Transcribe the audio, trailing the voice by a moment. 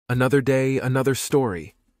Another day, another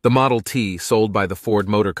story. The Model T, sold by the Ford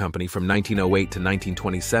Motor Company from 1908 to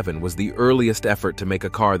 1927, was the earliest effort to make a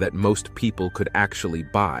car that most people could actually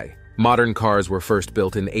buy. Modern cars were first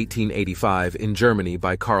built in 1885 in Germany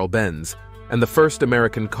by Carl Benz, and the first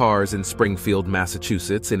American cars in Springfield,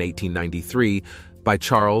 Massachusetts in 1893 by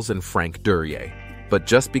Charles and Frank Duryea. But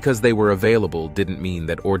just because they were available didn't mean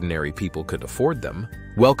that ordinary people could afford them.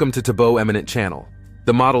 Welcome to Tabo Eminent Channel.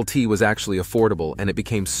 The Model T was actually affordable, and it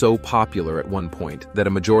became so popular at one point that a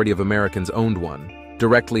majority of Americans owned one,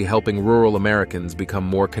 directly helping rural Americans become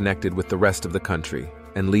more connected with the rest of the country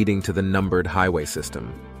and leading to the numbered highway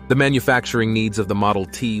system. The manufacturing needs of the Model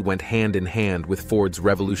T went hand in hand with Ford's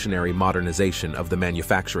revolutionary modernization of the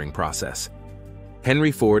manufacturing process.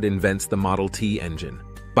 Henry Ford invents the Model T engine.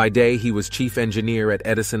 By day, he was chief engineer at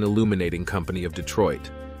Edison Illuminating Company of Detroit,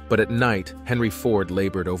 but at night, Henry Ford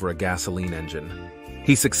labored over a gasoline engine.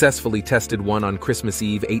 He successfully tested one on Christmas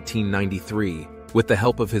Eve 1893, with the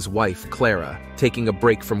help of his wife, Clara, taking a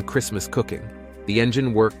break from Christmas cooking. The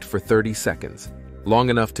engine worked for 30 seconds, long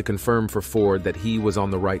enough to confirm for Ford that he was on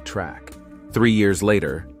the right track. 3 years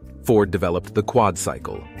later, Ford developed the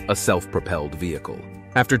quad-cycle, a self-propelled vehicle.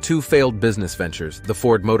 After two failed business ventures, the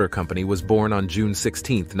Ford Motor Company was born on June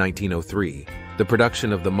 16, 1903. The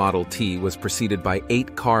production of the Model T was preceded by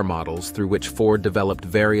 8 car models through which Ford developed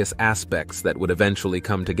various aspects that would eventually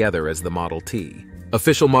come together as the Model T.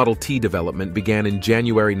 Official Model T development began in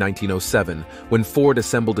January 1907 when Ford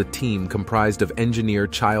assembled a team comprised of engineer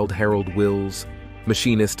Childe Harold Wills,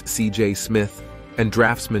 machinist C.J. Smith, and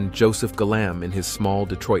draftsman Joseph Galam in his small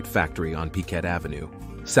Detroit factory on Piquette Avenue,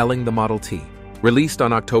 selling the Model T. Released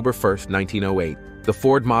on October 1, 1908, the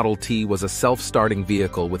Ford Model T was a self-starting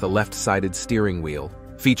vehicle with a left-sided steering wheel,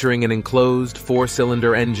 featuring an enclosed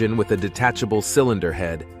 4-cylinder engine with a detachable cylinder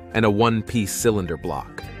head and a one-piece cylinder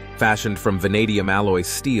block. Fashioned from vanadium alloy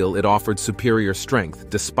steel, it offered superior strength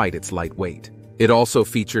despite its light weight. It also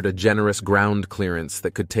featured a generous ground clearance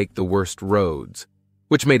that could take the worst roads,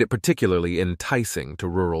 which made it particularly enticing to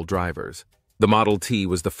rural drivers. The Model T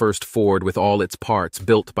was the first Ford with all its parts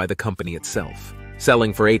built by the company itself.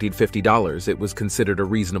 Selling for $850, it was considered a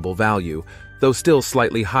reasonable value, though still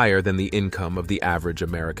slightly higher than the income of the average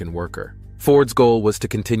American worker. Ford's goal was to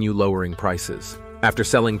continue lowering prices. After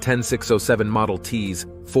selling 10 607 Model Ts,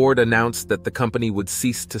 Ford announced that the company would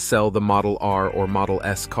cease to sell the Model R or Model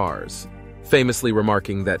S cars, famously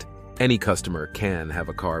remarking that any customer can have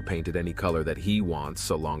a car painted any color that he wants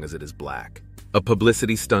so long as it is black. A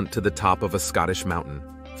publicity stunt to the top of a Scottish mountain.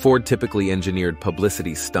 Ford typically engineered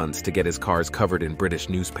publicity stunts to get his cars covered in British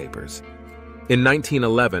newspapers. In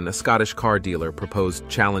 1911, a Scottish car dealer proposed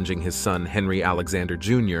challenging his son Henry Alexander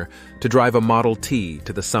Jr. to drive a Model T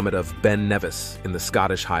to the summit of Ben Nevis in the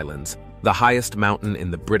Scottish Highlands, the highest mountain in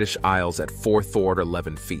the British Isles at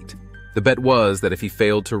 411 feet. The bet was that if he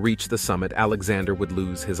failed to reach the summit, Alexander would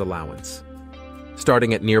lose his allowance.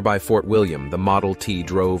 Starting at nearby Fort William, the Model T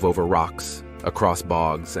drove over rocks, across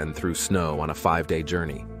bogs, and through snow on a 5-day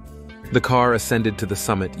journey. The car ascended to the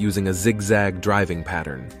summit using a zigzag driving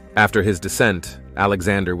pattern. After his descent,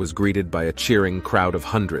 Alexander was greeted by a cheering crowd of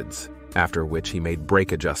hundreds, after which he made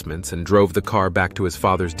brake adjustments and drove the car back to his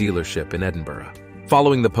father's dealership in Edinburgh.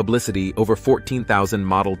 Following the publicity, over 14,000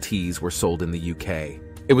 Model Ts were sold in the UK.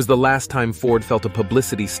 It was the last time Ford felt a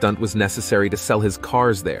publicity stunt was necessary to sell his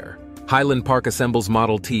cars there. Highland Park assembles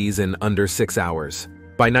Model Ts in under 6 hours.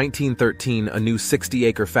 By 1913, a new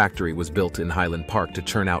 60-acre factory was built in Highland Park to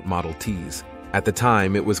churn out Model Ts. At the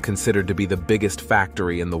time, it was considered to be the biggest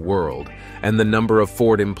factory in the world, and the number of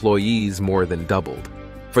Ford employees more than doubled.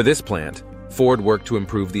 For this plant, Ford worked to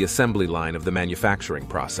improve the assembly line of the manufacturing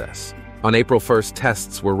process. On April 1st,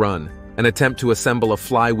 tests were run, an attempt to assemble a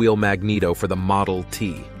flywheel magneto for the Model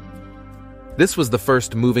T. This was the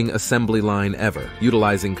first moving assembly line ever,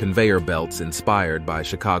 utilizing conveyor belts inspired by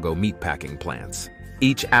Chicago meatpacking plants.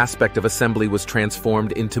 Each aspect of assembly was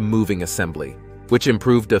transformed into moving assembly, which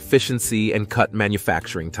improved efficiency and cut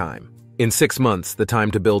manufacturing time. In 6 months, the time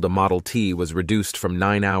to build a Model T was reduced from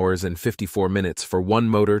 9 hours and 54 minutes for one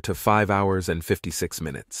motor to 5 hours and 56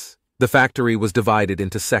 minutes. The factory was divided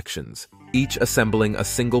into sections, each assembling a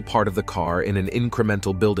single part of the car in an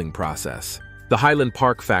incremental building process. The Highland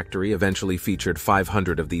Park factory eventually featured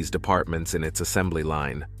 500 of these departments in its assembly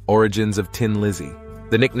line. Origins of Tin Lizzie.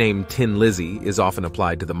 The nickname Tin Lizzie is often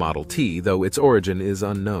applied to the Model T, though its origin is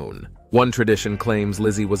unknown. One tradition claims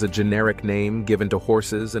Lizzie was a generic name given to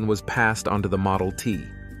horses and was passed onto the Model T.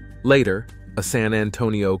 Later, a San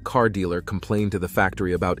Antonio car dealer complained to the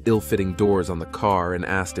factory about ill-fitting doors on the car and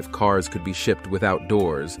asked if cars could be shipped without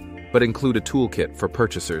doors, but include a toolkit for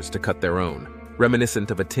purchasers to cut their own,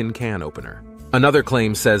 reminiscent of a tin can opener. Another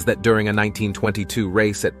claim says that during a 1922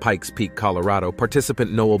 race at Pikes Peak, Colorado,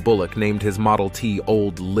 participant Noel Bullock named his Model T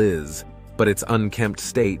Old Liz, but its unkempt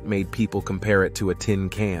state made people compare it to a tin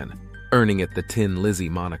can, earning it the Tin Lizzie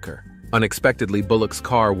moniker. Unexpectedly, Bullock's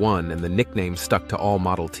car won and the nickname stuck to all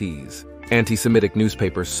Model Ts. Anti-Semitic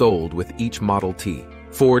newspapers sold with each Model T.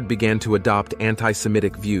 Ford began to adopt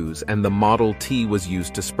anti-Semitic views, and the Model T was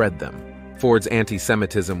used to spread them. Ford's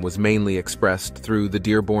anti-Semitism was mainly expressed through the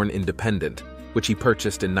Dearborn Independent, which he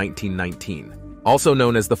purchased in 1919. Also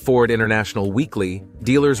known as the Ford International Weekly,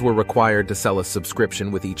 dealers were required to sell a subscription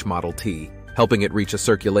with each Model T, helping it reach a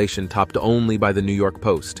circulation topped only by the New York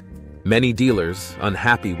Post. Many dealers,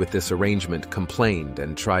 unhappy with this arrangement, complained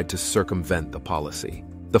and tried to circumvent the policy.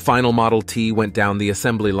 The final Model T went down the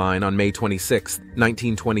assembly line on May 26,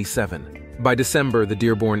 1927. By December, the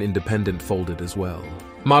Dearborn Independent folded as well.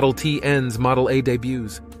 Model T ends, Model A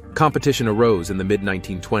debuts. Competition arose in the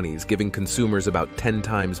mid-1920s, giving consumers about 10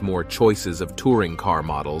 times more choices of touring car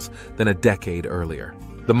models than a decade earlier.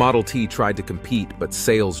 The Model T tried to compete, but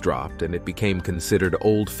sales dropped and it became considered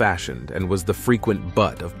old-fashioned and was the frequent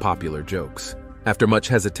butt of popular jokes. After much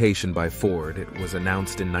hesitation by Ford, it was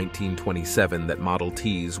announced in 1927 that Model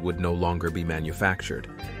Ts would no longer be manufactured.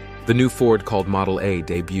 The new Ford called Model A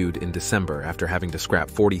debuted in December after having to scrap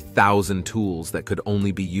 40,000 tools that could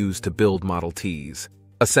only be used to build Model Ts.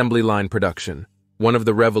 Assembly line production. One of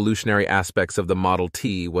the revolutionary aspects of the Model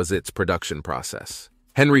T was its production process.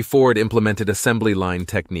 Henry Ford implemented assembly line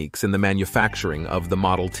techniques in the manufacturing of the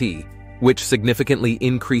Model T, which significantly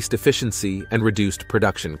increased efficiency and reduced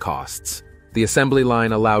production costs. The assembly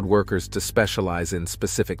line allowed workers to specialize in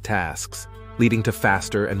specific tasks, leading to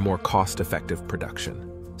faster and more cost-effective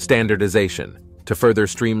production. Standardization. To further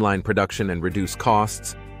streamline production and reduce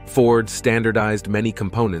costs, Ford standardized many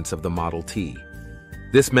components of the Model T.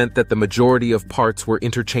 This meant that the majority of parts were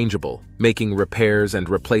interchangeable, making repairs and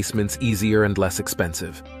replacements easier and less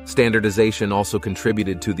expensive. Standardization also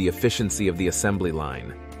contributed to the efficiency of the assembly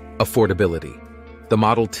line. Affordability. The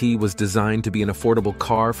Model T was designed to be an affordable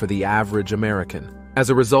car for the average American. As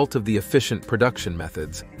a result of the efficient production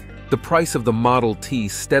methods, the price of the Model T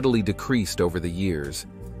steadily decreased over the years.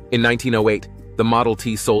 In 1908, the Model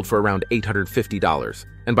T sold for around $850,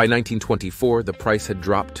 and by 1924, the price had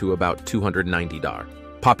dropped to about $290.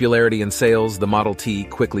 Popularity and sales. The Model T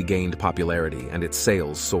quickly gained popularity, and its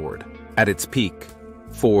sales soared. At its peak,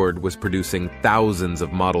 Ford was producing thousands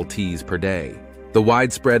of Model Ts per day. The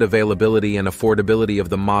widespread availability and affordability of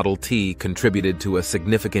the Model T contributed to a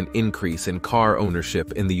significant increase in car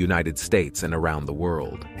ownership in the United States and around the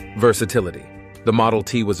world. Versatility. The Model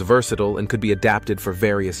T was versatile and could be adapted for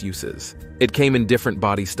various uses. It came in different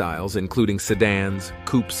body styles, including sedans,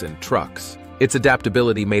 coupes, and trucks. Its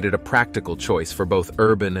adaptability made it a practical choice for both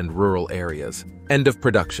urban and rural areas. End of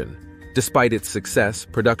production. Despite its success,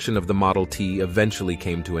 production of the Model T eventually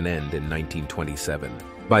came to an end in 1927.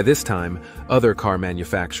 By this time, other car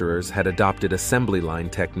manufacturers had adopted assembly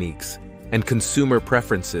line techniques, and consumer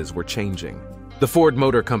preferences were changing. The Ford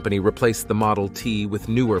Motor Company replaced the Model T with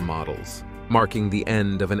newer models, marking the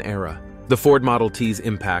end of an era. The Ford Model T's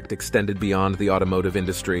impact extended beyond the automotive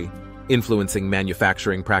industry, influencing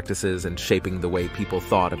manufacturing practices and shaping the way people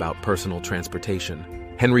thought about personal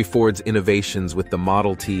transportation. Henry Ford's innovations with the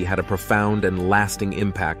Model T had a profound and lasting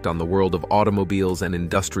impact on the world of automobiles and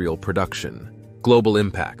industrial production. Global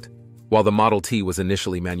impact. While the Model T was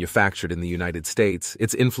initially manufactured in the United States,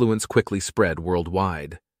 its influence quickly spread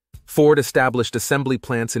worldwide. Ford established assembly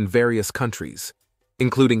plants in various countries,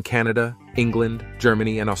 including Canada, England,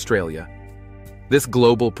 Germany, and Australia. This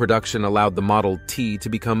global production allowed the Model T to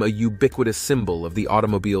become a ubiquitous symbol of the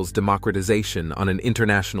automobile's democratization on an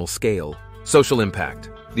international scale. Social impact.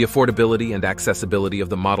 The affordability and accessibility of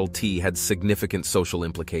the Model T had significant social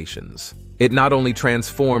implications. It not only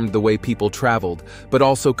transformed the way people traveled, but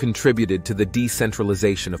also contributed to the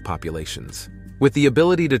decentralization of populations. With the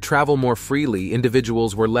ability to travel more freely,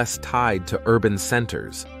 individuals were less tied to urban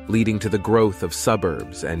centers, leading to the growth of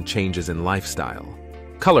suburbs and changes in lifestyle.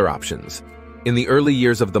 Color options. In the early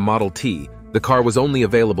years of the Model T, the car was only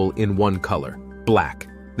available in one color, black.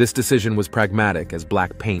 This decision was pragmatic as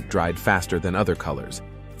black paint dried faster than other colors,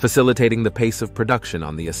 facilitating the pace of production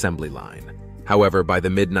on the assembly line. However, by the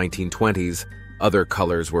mid-1920s, other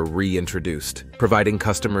colors were reintroduced, providing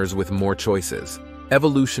customers with more choices.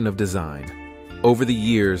 Evolution of design. Over the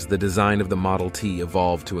years, the design of the Model T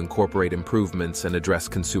evolved to incorporate improvements and address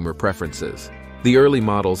consumer preferences. The early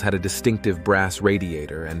models had a distinctive brass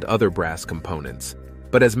radiator and other brass components,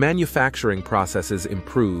 but as manufacturing processes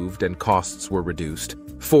improved and costs were reduced,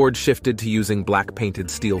 Ford shifted to using black-painted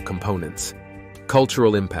steel components.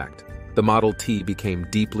 Cultural impact. the Model T became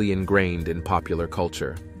deeply ingrained in popular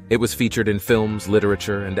culture. It was featured in films,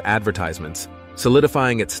 literature, and advertisements,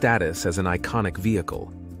 solidifying its status as an iconic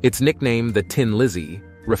vehicle. Its nickname, the Tin Lizzie,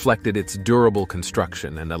 reflected its durable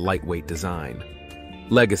construction and a lightweight design.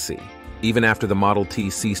 Legacy. Even after the Model T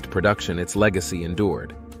ceased production, its legacy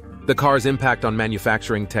endured. The car's impact on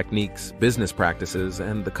manufacturing techniques, business practices,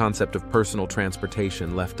 and the concept of personal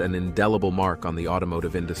transportation left an indelible mark on the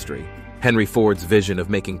automotive industry. Henry Ford's vision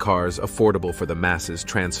of making cars affordable for the masses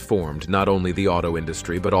transformed not only the auto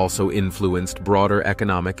industry but also influenced broader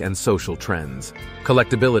economic and social trends.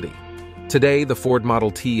 Collectability. Today, the Ford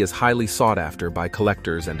Model T is highly sought after by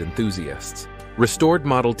collectors and enthusiasts. Restored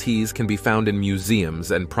Model Ts can be found in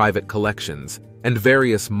museums and private collections, and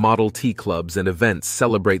various Model T clubs and events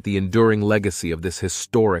celebrate the enduring legacy of this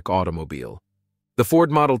historic automobile. The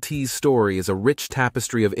Ford Model T's story is a rich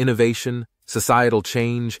tapestry of innovation, societal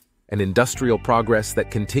change, and industrial progress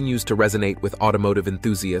that continues to resonate with automotive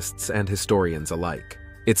enthusiasts and historians alike.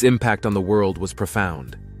 Its impact on the world was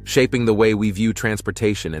profound, shaping the way we view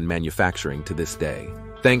transportation and manufacturing to this day.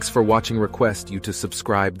 Thanks for watching. Request you to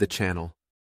subscribe the channel.